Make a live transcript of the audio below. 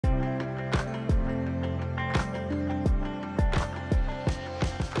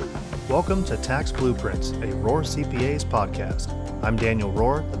Welcome to Tax Blueprints, a Rohr CPAs podcast. I'm Daniel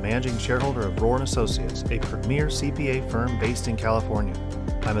Rohr, the managing shareholder of Rohr & Associates, a premier CPA firm based in California.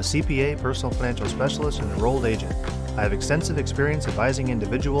 I'm a CPA, personal financial specialist, and enrolled agent. I have extensive experience advising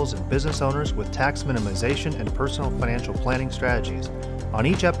individuals and business owners with tax minimization and personal financial planning strategies. On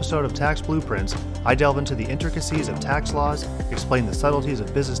each episode of Tax Blueprints, I delve into the intricacies of tax laws, explain the subtleties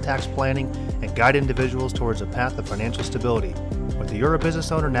of business tax planning, and guide individuals towards a path of financial stability. Whether you're a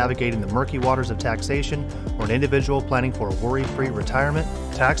business owner navigating the murky waters of taxation or an individual planning for a worry-free retirement,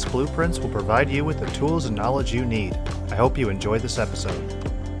 Tax Blueprints will provide you with the tools and knowledge you need. I hope you enjoy this episode.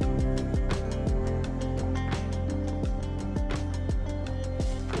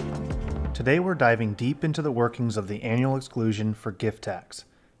 Today we're diving deep into the workings of the annual exclusion for gift tax.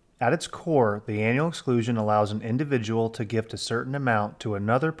 At its core, the annual exclusion allows an individual to gift a certain amount to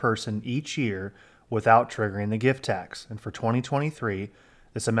another person each year without triggering the gift tax. And for 2023,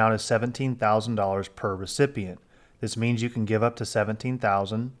 this amount is $17,000 per recipient. This means you can give up to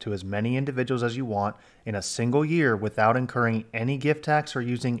 $17,000 to as many individuals as you want in a single year without incurring any gift tax or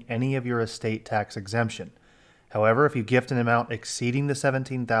using any of your estate tax exemption. However, if you gift an amount exceeding the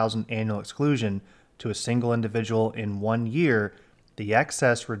 $17,000 annual exclusion to a single individual in 1 year, the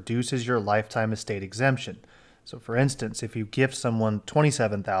excess reduces your lifetime estate exemption. So for instance, if you gift someone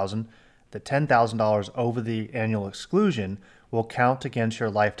 $27,000, the $10,000 over the annual exclusion will count against your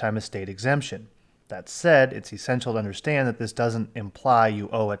lifetime estate exemption. That said, it's essential to understand that this doesn't imply you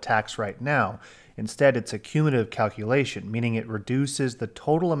owe a tax right now. Instead, it's a cumulative calculation, meaning it reduces the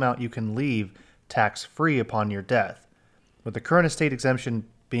total amount you can leave tax-free upon your death. With the current estate exemption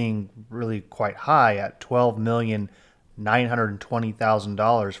being really quite high at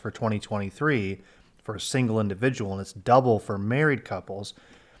 $12,920,000 for 2023 for a single individual, and it's double for married couples,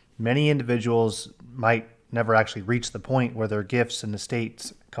 many individuals might never actually reach the point where their gifts and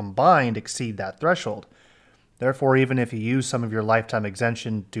estates combined exceed that threshold. Therefore, even if you use some of your lifetime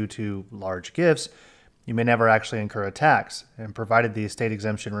exemption due to large gifts, you may never actually incur a tax, and provided the estate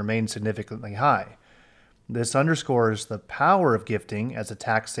exemption remains significantly high. This underscores the power of gifting as a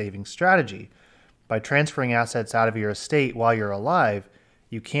tax-saving strategy. By transferring assets out of your estate while you're alive,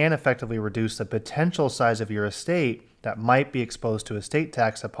 you can effectively reduce the potential size of your estate that might be exposed to estate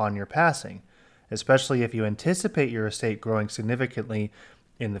tax upon your passing, especially if you anticipate your estate growing significantly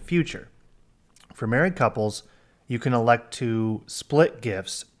in the future. For married couples, you can elect to split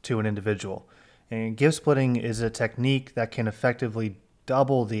gifts to an individual. And gift splitting is a technique that can effectively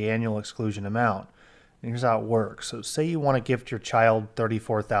double the annual exclusion amount. And here's how it works. So say you want to gift your child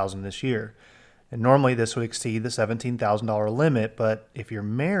 $34,000 this year. And normally this would exceed the $17,000 limit, but if you're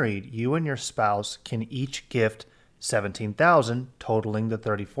married, you and your spouse can each gift $17,000, totaling the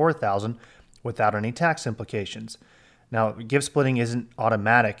 $34,000 without any tax implications. Now, gift splitting isn't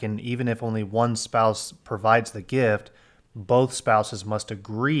automatic, and even if only one spouse provides the gift, both spouses must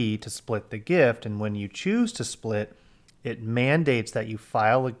agree to split the gift, and when you choose to split, it mandates that you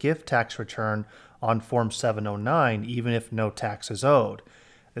file a gift tax return on Form 709, even if no tax is owed.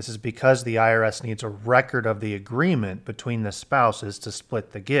 This is because the IRS needs a record of the agreement between the spouses to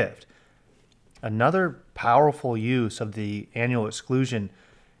split the gift. Another powerful use of the annual exclusion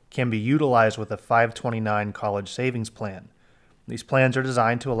can be utilized with a 529 college savings plan. These plans are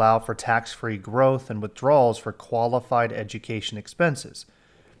designed to allow for tax-free growth and withdrawals for qualified education expenses.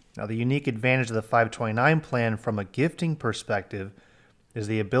 Now, the unique advantage of the 529 plan from a gifting perspective is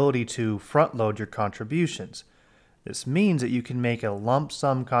the ability to front-load your contributions. This means that you can make a lump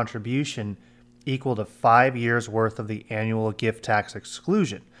sum contribution equal to 5 years' worth of the annual gift tax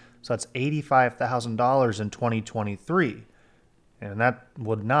exclusion. So that's $85,000 in 2023, and that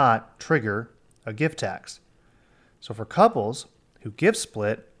would not trigger a gift tax. So for couples who gift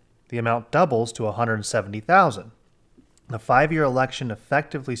split, the amount doubles to $170,000. The 5-year election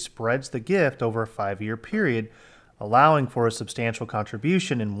effectively spreads the gift over a 5-year period, allowing for a substantial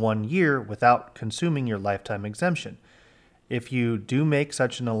contribution in 1 year without consuming your lifetime exemption. If you do make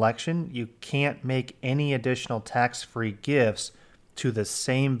such an election, you can't make any additional tax-free gifts to the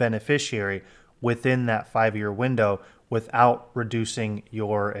same beneficiary within that 5-year window without reducing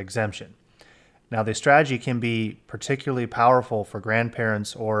your exemption. Now, the strategy can be particularly powerful for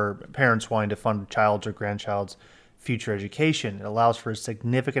grandparents or parents wanting to fund a child's or grandchild's future education. It allows for a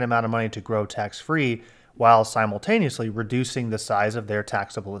significant amount of money to grow tax-free while simultaneously reducing the size of their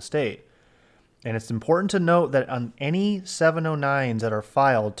taxable estate. And it's important to note that on any 709s that are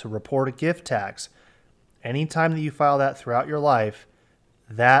filed to report a gift tax, anytime that you file that throughout your life,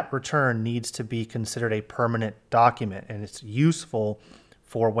 that return needs to be considered a permanent document, and it's useful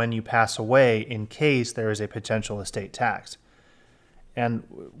for when you pass away in case there is a potential estate tax. And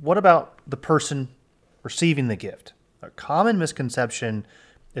what about the person receiving the gift? A common misconception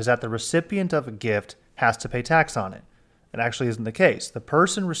is that the recipient of a gift has to pay tax on it. It actually isn't the case. The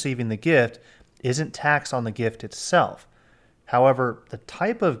person receiving the gift isn't taxed on the gift itself. However, the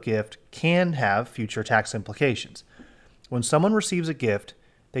type of gift can have future tax implications. When someone receives a gift,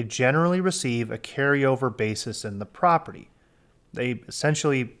 they generally receive a carryover basis in the property. They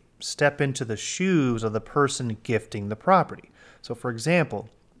essentially step into the shoes of the person gifting the property. So, for example,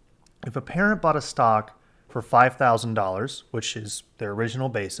 if a parent bought a stock for $5,000, which is their original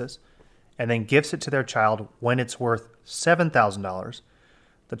basis, and then gifts it to their child when it's worth $7,000,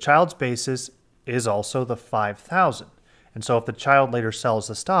 the child's basis is also the $5,000. And so if the child later sells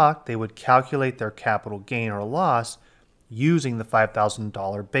the stock, they would calculate their capital gain or loss using the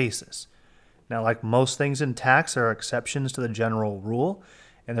 $5,000 basis. Now, like most things in tax, there are exceptions to the general rule,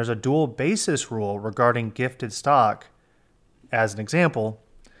 and there's a dual basis rule regarding gifted stock as an example.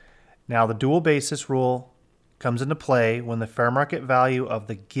 Now, the dual basis rule comes into play when the fair market value of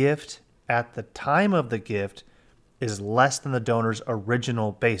the gift at the time of the gift is less than the donor's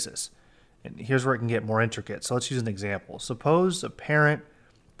original basis. And here's where it can get more intricate. So let's use an example. Suppose a parent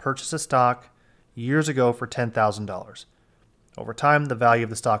purchased a stock years ago for $10,000. Over time, the value of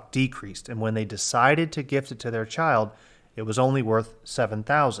the stock decreased, and when they decided to gift it to their child, it was only worth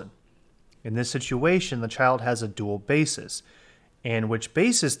 $7,000. In this situation, the child has a dual basis, and which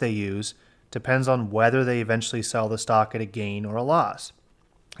basis they use depends on whether they eventually sell the stock at a gain or a loss.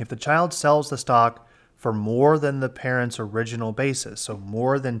 If the child sells the stock for more than the parent's original basis, so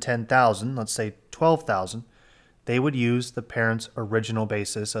more than $10,000, let's say $12,000, they would use the parent's original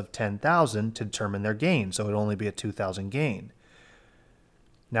basis of $10,000 to determine their gain, so it would only be a $2,000 gain.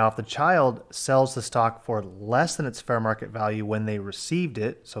 Now, if the child sells the stock for less than its fair market value when they received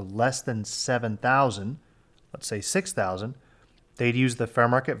it, so less than $7,000, let's say $6,000, they'd use the fair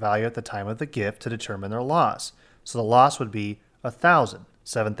market value at the time of the gift to determine their loss. So the loss would be $1,000,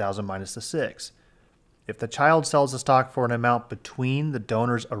 $7,000 minus the 6. If the child sells the stock for an amount between the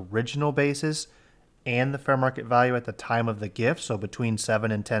donor's original basis and the fair market value at the time of the gift, so between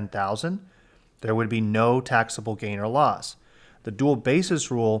 $7,000 and $10,000, there would be no taxable gain or loss. The dual basis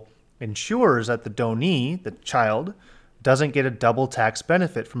rule ensures that the donee, the child, doesn't get a double tax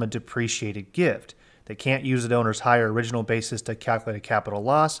benefit from a depreciated gift. They can't use the donor's higher original basis to calculate a capital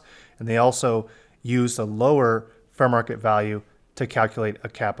loss, and they also use the lower fair market value to calculate a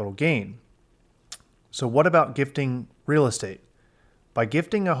capital gain. So what about gifting real estate? By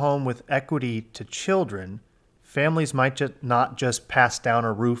gifting a home with equity to children, families might not just pass down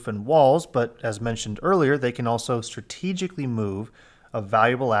a roof and walls, but as mentioned earlier, they can also strategically move a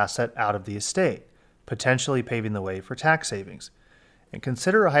valuable asset out of the estate, potentially paving the way for tax savings. And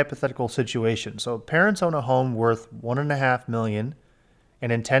consider a hypothetical situation. So parents own a home worth $1.5 million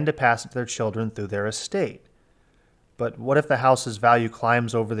and intend to pass it to their children through their estate. But what if the house's value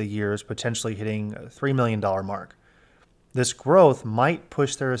climbs over the years, potentially hitting a $3 million mark? This growth might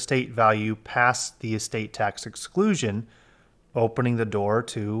push their estate value past the estate tax exclusion, opening the door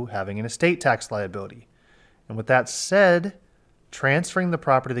to having an estate tax liability. And with that said, transferring the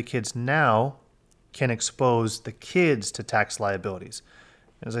property to the kids now can expose the kids to tax liabilities.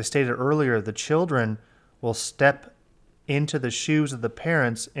 As I stated earlier, the children will step into the shoes of the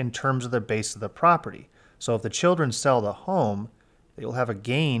parents in terms of the base of the property. So if the children sell the home, they will have a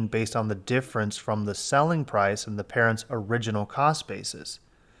gain based on the difference from the selling price and the parents' original cost basis.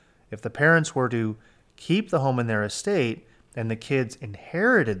 If the parents were to keep the home in their estate and the kids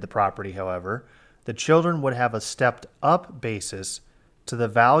inherited the property, however, the children would have a stepped up basis to the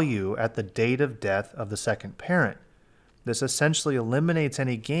value at the date of death of the second parent. This essentially eliminates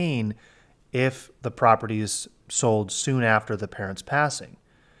any gain if the property is sold soon after the parent's passing.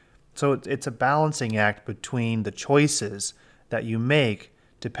 So it's a balancing act between the choices that you make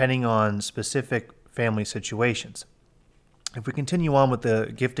depending on specific family situations. If we continue on with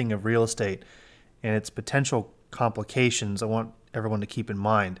the gifting of real estate and its potential complications, I want everyone to keep in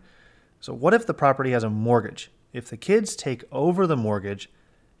mind. So what if the property has a mortgage? If the kids take over the mortgage,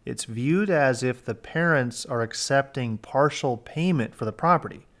 it's viewed as if the parents are accepting partial payment for the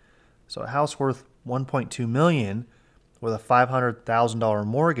property. So a house worth $1.2 million with a $500,000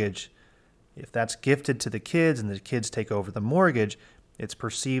 mortgage, if that's gifted to the kids and the kids take over the mortgage, it's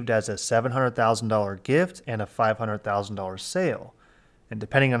perceived as a $700,000 gift and a $500,000 sale. And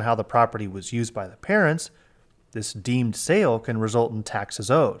depending on how the property was used by the parents, this deemed sale can result in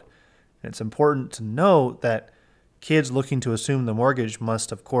taxes owed. And it's important to note that kids looking to assume the mortgage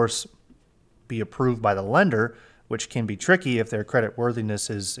must, of course, be approved by the lender, which can be tricky if their credit worthiness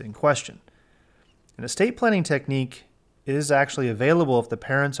is in question. An estate planning technique is actually available if the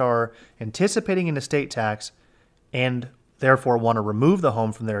parents are anticipating an estate tax and therefore want to remove the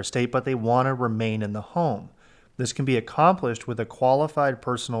home from their estate, but they want to remain in the home. This can be accomplished with a qualified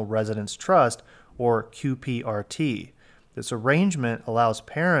personal residence trust, or QPRT. This arrangement allows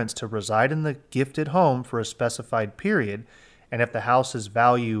parents to reside in the gifted home for a specified period, and if the house's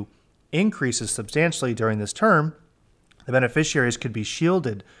value increases substantially during this term, the beneficiaries could be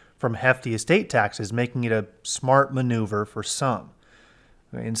shielded from hefty estate taxes, making it a smart maneuver for some.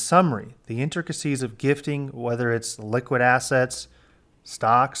 In summary, the intricacies of gifting, whether it's liquid assets,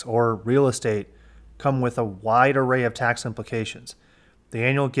 stocks, or real estate, come with a wide array of tax implications. The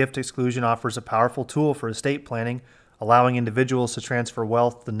annual gift exclusion offers a powerful tool for estate planning, allowing individuals to transfer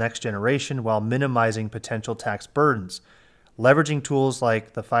wealth to the next generation while minimizing potential tax burdens. Leveraging tools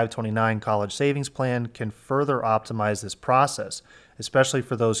like the 529 College Savings Plan can further optimize this process, especially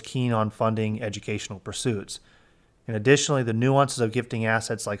for those keen on funding educational pursuits. And additionally, the nuances of gifting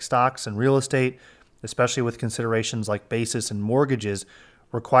assets like stocks and real estate, especially with considerations like basis and mortgages,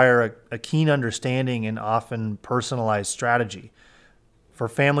 require a keen understanding and often personalized strategy. For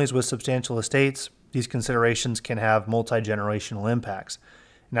families with substantial estates, these considerations can have multi-generational impacts.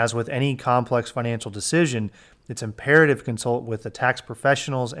 And as with any complex financial decision, it's imperative to consult with the tax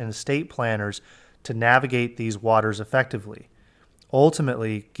professionals and estate planners to navigate these waters effectively.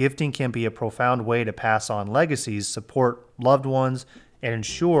 Ultimately, gifting can be a profound way to pass on legacies, support loved ones, and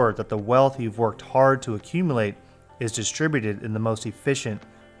ensure that the wealth you've worked hard to accumulate is distributed in the most efficient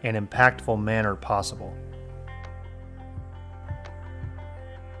and impactful manner possible.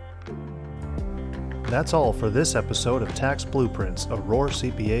 That's all for this episode of Tax Blueprints, a Rohr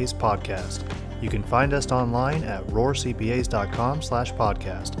CPAs podcast. You can find us online at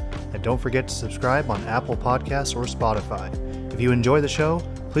rohrcpas.com/podcast. And don't forget to subscribe on Apple Podcasts or Spotify. If you enjoy the show,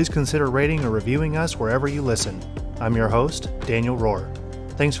 please consider rating or reviewing us wherever you listen. I'm your host, Daniel Rohr.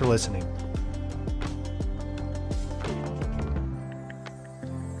 Thanks for listening.